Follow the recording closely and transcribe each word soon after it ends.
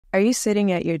Are you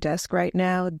sitting at your desk right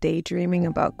now, daydreaming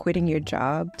about quitting your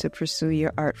job to pursue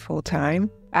your art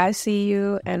full-time? I see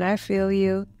you and I feel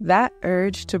you. That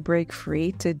urge to break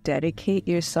free, to dedicate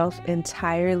yourself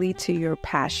entirely to your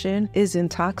passion is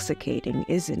intoxicating,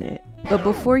 isn't it? But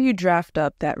before you draft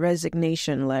up that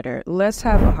resignation letter, let's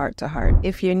have a heart-to-heart.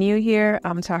 If you're new here,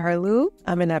 I'm Tarra.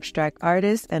 I'm an abstract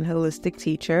artist and holistic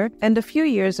teacher. And a few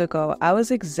years ago, I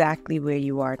was exactly where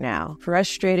you are now.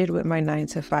 Frustrated with my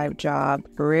 9-to-5 job,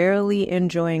 rarely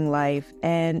enjoying life,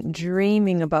 and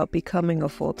dreaming about becoming a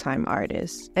full-time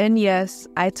artist. And yes,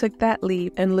 I took that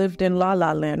leap and lived in La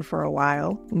La Land for a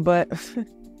while, but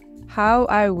how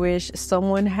I wish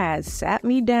someone had sat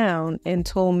me down and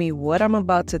told me what I'm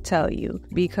about to tell you,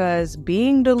 because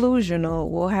being delusional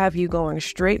will have you going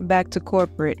straight back to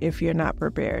corporate if you're not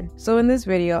prepared. So in this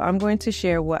video, I'm going to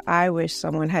share what I wish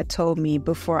someone had told me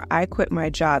before I quit my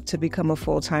job to become a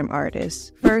full-time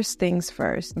artist. First things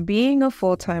first, being a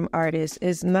full-time artist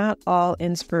is not all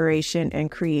inspiration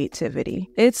and creativity.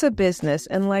 It's a business,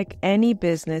 and like any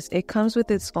business, it comes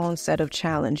with its own set of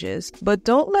challenges. But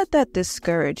don't let that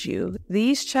discourage you.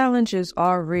 These challenges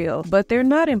are real, but they're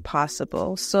not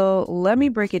impossible. So let me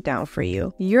break it down for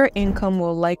you. Your income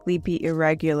will likely be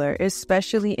irregular,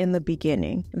 especially in the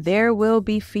beginning. There will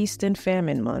be feast and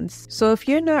famine months. So if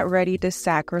you're not ready to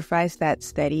sacrifice that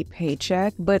steady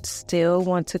paycheck, but still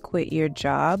want to quit your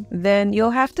job, then you'll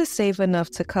have to save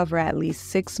enough to cover at least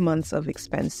 6 months of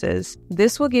expenses.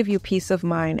 This will give you peace of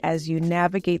mind as you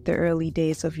navigate the early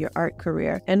days of your art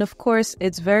career. And of course,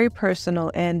 it's very personal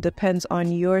and depends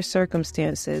on your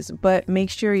circumstances, but make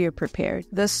sure you're prepared.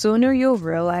 The sooner you'll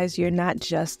realize you're not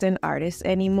just an artist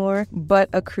anymore, but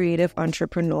a creative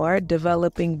entrepreneur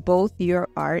developing both your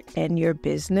art and your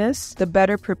business, the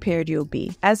better prepared you'll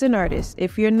be. As an artist,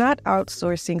 if you're not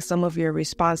outsourcing some of your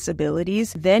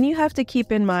responsibilities, then you have to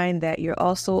keep in mind that you're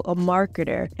also a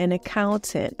marketer, an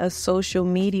accountant, a social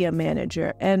media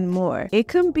manager, and more. It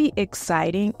can be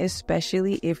exciting,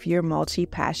 especially if you're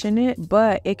multi-passionate,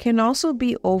 but it can also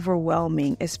be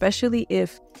overwhelming, especially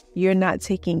if you're not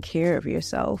taking care of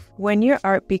yourself. When your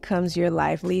art becomes your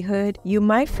livelihood, you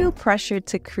might feel pressured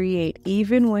to create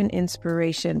even when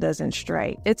inspiration doesn't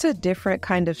strike. It's a different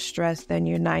kind of stress than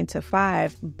your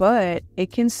 9-to-5, but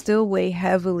it can still weigh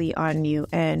heavily on you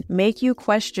and make you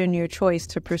question your choice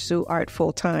to pursue art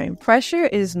full-time. Pressure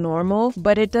is normal,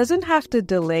 but it doesn't have to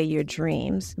delay your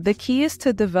dreams. The key is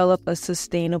to develop a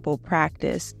sustainable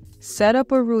practice. Set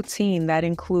up a routine that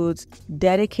includes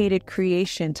dedicated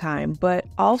creation time, but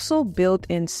also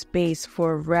built-in space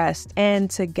for rest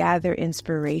and to gather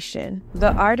inspiration.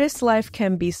 The artist's life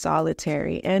can be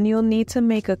solitary, and you'll need to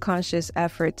make a conscious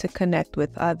effort to connect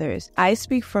with others. I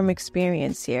speak from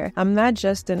experience here. I'm not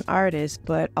just an artist,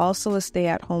 but also a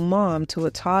stay-at-home mom to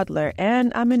a toddler,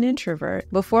 and I'm an introvert.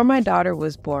 Before my daughter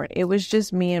was born, it was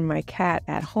just me and my cat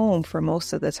at home for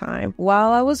most of the time.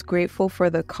 While I was grateful for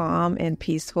the calm and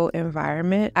peaceful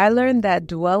environment, I learned that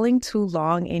dwelling too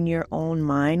long in your own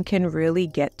mind can really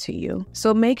get to you.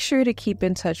 So make sure to keep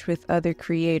in touch with other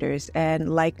creators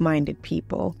and like-minded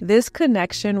people. This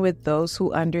connection with those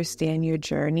who understand your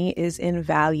journey is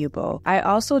invaluable. I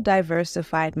also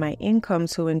diversified my income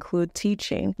to include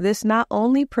teaching. This not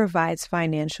only provides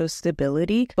financial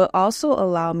stability, but also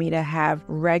allow me to have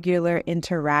regular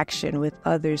interaction with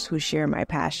others who share my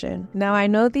passion. Now, I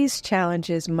know these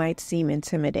challenges might seem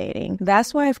intimidating.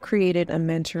 That's why I've created a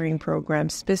mentoring program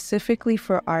specifically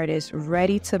for artists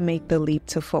ready to make the leap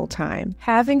to full-time.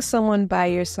 Having someone by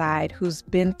your side who's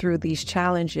been through these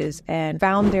challenges and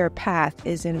found their path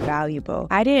is invaluable.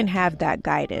 I didn't have that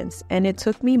guidance, and it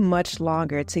took me much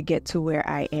longer to get to where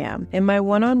I am. In my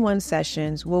one-on-one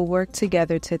sessions, we'll work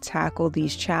together to tackle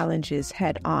these challenges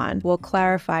head-on. We'll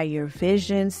clarify your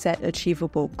vision, set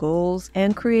achievable goals,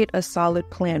 and create a solid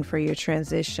plan for your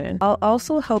transition. I'll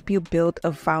also help you build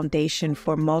a foundation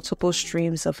for multiple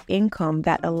streams of income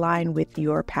that align with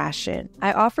your passion.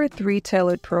 I offer 3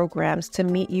 tailored programs to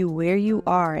meet you where you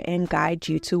are and guide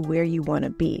you to where you want to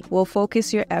be. We'll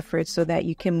focus your efforts so that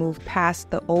you can move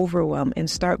past the overwhelm and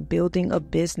start building a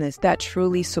business that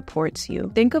truly supports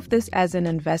you. Think of this as an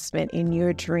investment in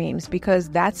your dreams, because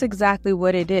that's exactly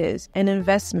what it is, an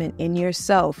investment in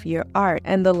yourself, your art,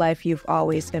 and the life you've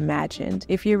always imagined.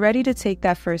 If you're ready to take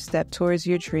that first step towards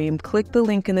your dream, click the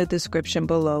link in the description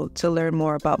below to learn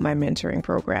more about my mentoring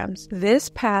programs. This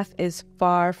path is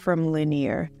far from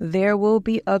linear. There will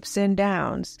be ups and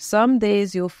downs. Some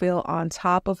days you'll feel on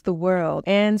top of the world,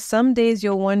 and some days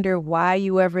you'll wonder why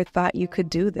you ever thought you could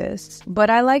do this. But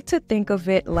I like to think of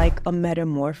it like a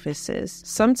metamorphosis.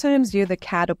 Sometimes you're the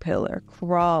caterpillar,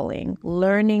 crawling,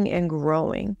 learning and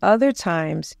growing. Other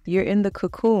times you're in the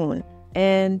cocoon,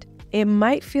 and It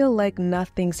might feel like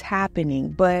nothing's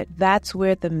happening, but that's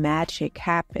where the magic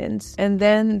happens. And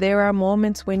then there are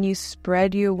moments when you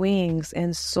spread your wings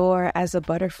and soar as a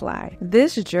butterfly.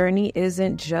 This journey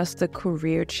isn't just a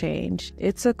career change,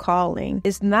 it's a calling.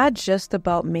 It's not just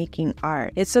about making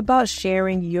art, it's about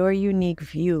sharing your unique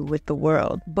view with the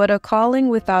world. But a calling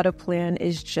without a plan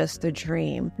is just a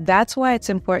dream. That's why it's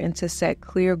important to set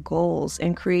clear goals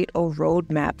and create a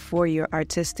roadmap for your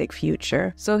artistic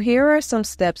future. So here are some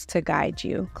steps to guide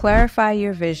you. Clarify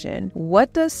your vision.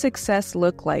 What does success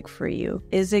look like for you?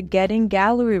 Is it getting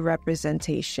gallery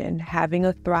representation, having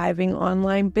a thriving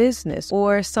online business,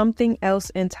 or something else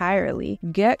entirely?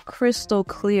 Get crystal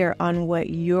clear on what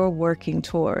you're working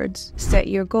towards. Set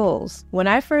your goals. When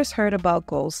I first heard about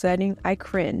goal setting, I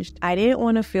cringed. I didn't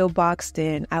want to feel boxed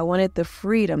in. I wanted the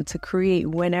freedom to create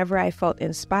whenever I felt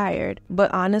inspired.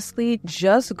 But honestly,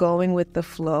 just going with the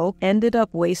flow ended up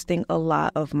wasting a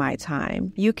lot of my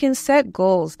time. You can set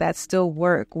goals that still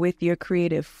work with your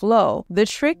creative flow. The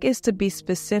trick is to be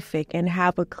specific and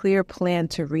have a clear plan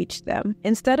to reach them.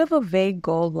 Instead of a vague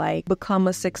goal like become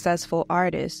a successful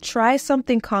artist, try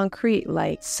something concrete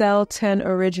like sell 10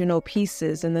 original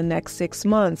pieces in the next 6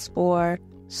 months, or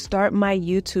start my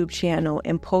YouTube channel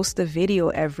and post a video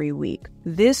every week.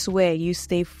 This way, you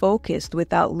stay focused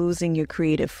without losing your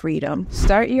creative freedom.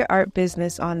 Start your art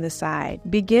business on the side.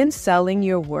 Begin selling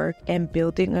your work and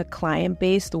building a client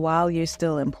base while you're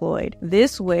still employed.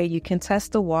 This way, you can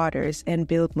test the waters and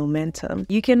build momentum.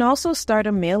 You can also start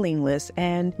a mailing list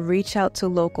and reach out to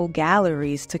local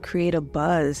galleries to create a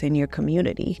buzz in your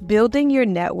community. Building your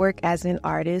network as an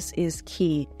artist is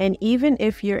key, and even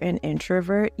if you're an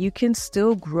introvert, you can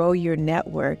still grow your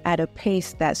network at a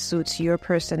pace that suits your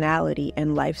personality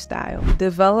and lifestyle.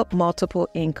 Develop multiple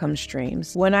income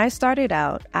streams. When I started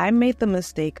out, I made the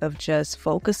mistake of just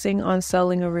focusing on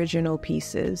selling original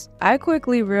pieces. I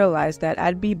quickly realized that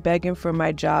I'd be begging for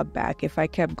my job back if I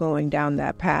kept going down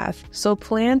that path. So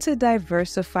plan to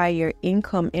diversify your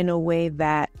income in a way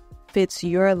that fits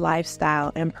your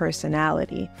lifestyle and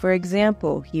personality. For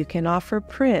example, you can offer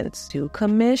prints, do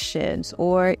commissions,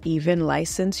 or even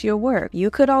license your work.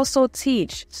 You could also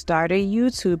teach, start a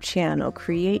YouTube channel,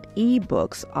 create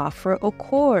ebooks, offer a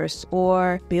course,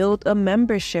 or build a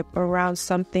membership around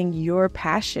something you're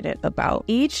passionate about.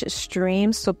 Each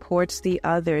stream supports the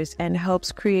others and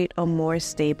helps create a more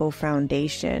stable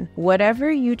foundation.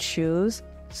 Whatever you choose,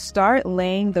 start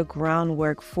laying the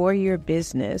groundwork for your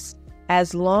business.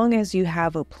 As long as you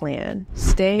have a plan,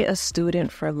 stay a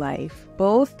student for life.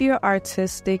 Both your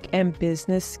artistic and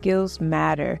business skills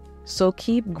matter, so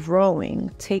keep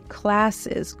growing, take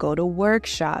classes, go to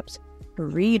workshops,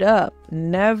 read up,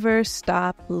 never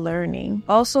stop learning.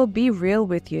 Also, be real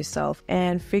with yourself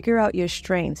and figure out your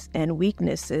strengths and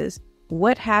weaknesses.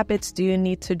 What habits do you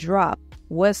need to drop?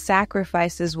 What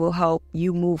sacrifices will help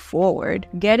you move forward?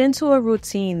 Get into a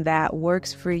routine that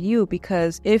works for you,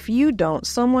 because if you don't,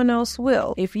 someone else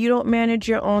will. If you don't manage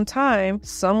your own time,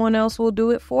 someone else will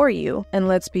do it for you. And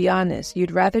let's be honest,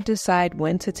 you'd rather decide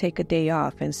when to take a day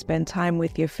off and spend time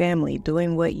with your family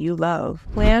doing what you love.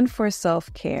 Plan for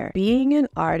self-care. Being an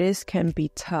artist can be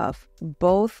tough,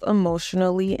 both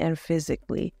emotionally and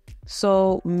physically.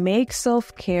 So make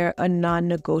self-care a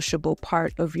non-negotiable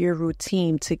part of your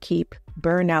routine to keep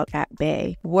burnout at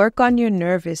bay. Work on your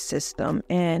nervous system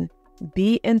and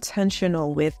be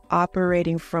intentional with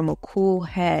operating from a cool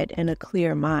head and a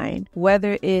clear mind.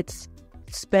 Whether it's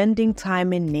spending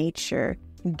time in nature,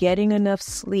 getting enough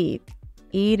sleep,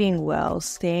 eating well,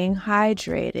 staying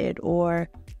hydrated, or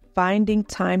finding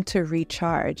time to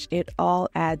recharge, it all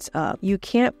adds up. You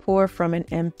can't pour from an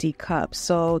empty cup,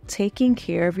 so taking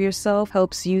care of yourself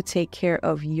helps you take care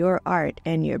of your art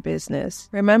and your business.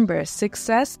 Remember,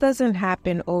 success doesn't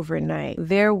happen overnight.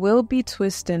 There will be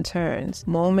twists and turns,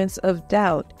 moments of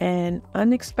doubt, and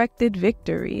unexpected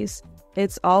victories.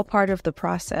 It's all part of the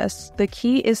process. The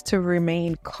key is to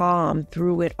remain calm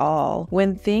through it all.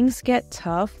 When things get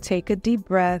tough, take a deep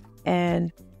breath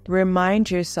and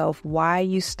remind yourself why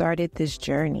you started this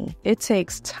journey. It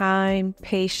takes time,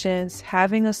 patience,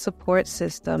 having a support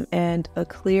system, and a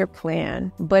clear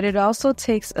plan. But it also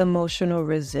takes emotional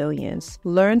resilience.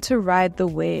 Learn to ride the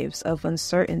waves of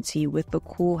uncertainty with a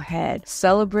cool head.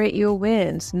 Celebrate your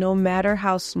wins, no matter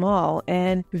how small,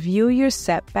 and view your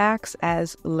setbacks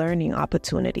as learning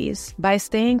opportunities. By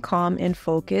staying calm and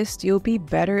focused, you'll be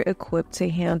better equipped to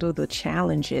handle the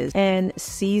challenges and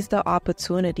seize the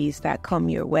opportunities that come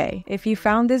your way. way. If you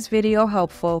found this video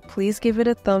helpful, please give it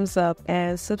a thumbs up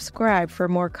and subscribe for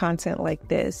more content like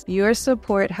this. Your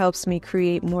support helps me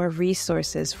create more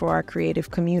resources for our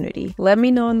creative community. Let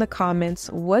me know in the comments,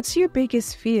 what's your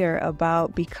biggest fear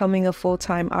about becoming a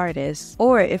full-time artist?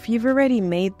 Or if you've already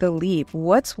made the leap,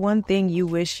 what's one thing you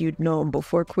wish you'd known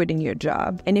before quitting your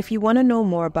job? And if you want to know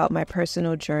more about my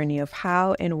personal journey of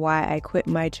how and why I quit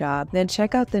my job, then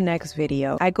check out the next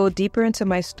video. I go deeper into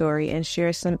my story and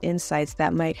share some insights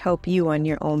that might help you on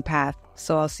your own path.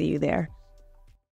 So I'll see you there.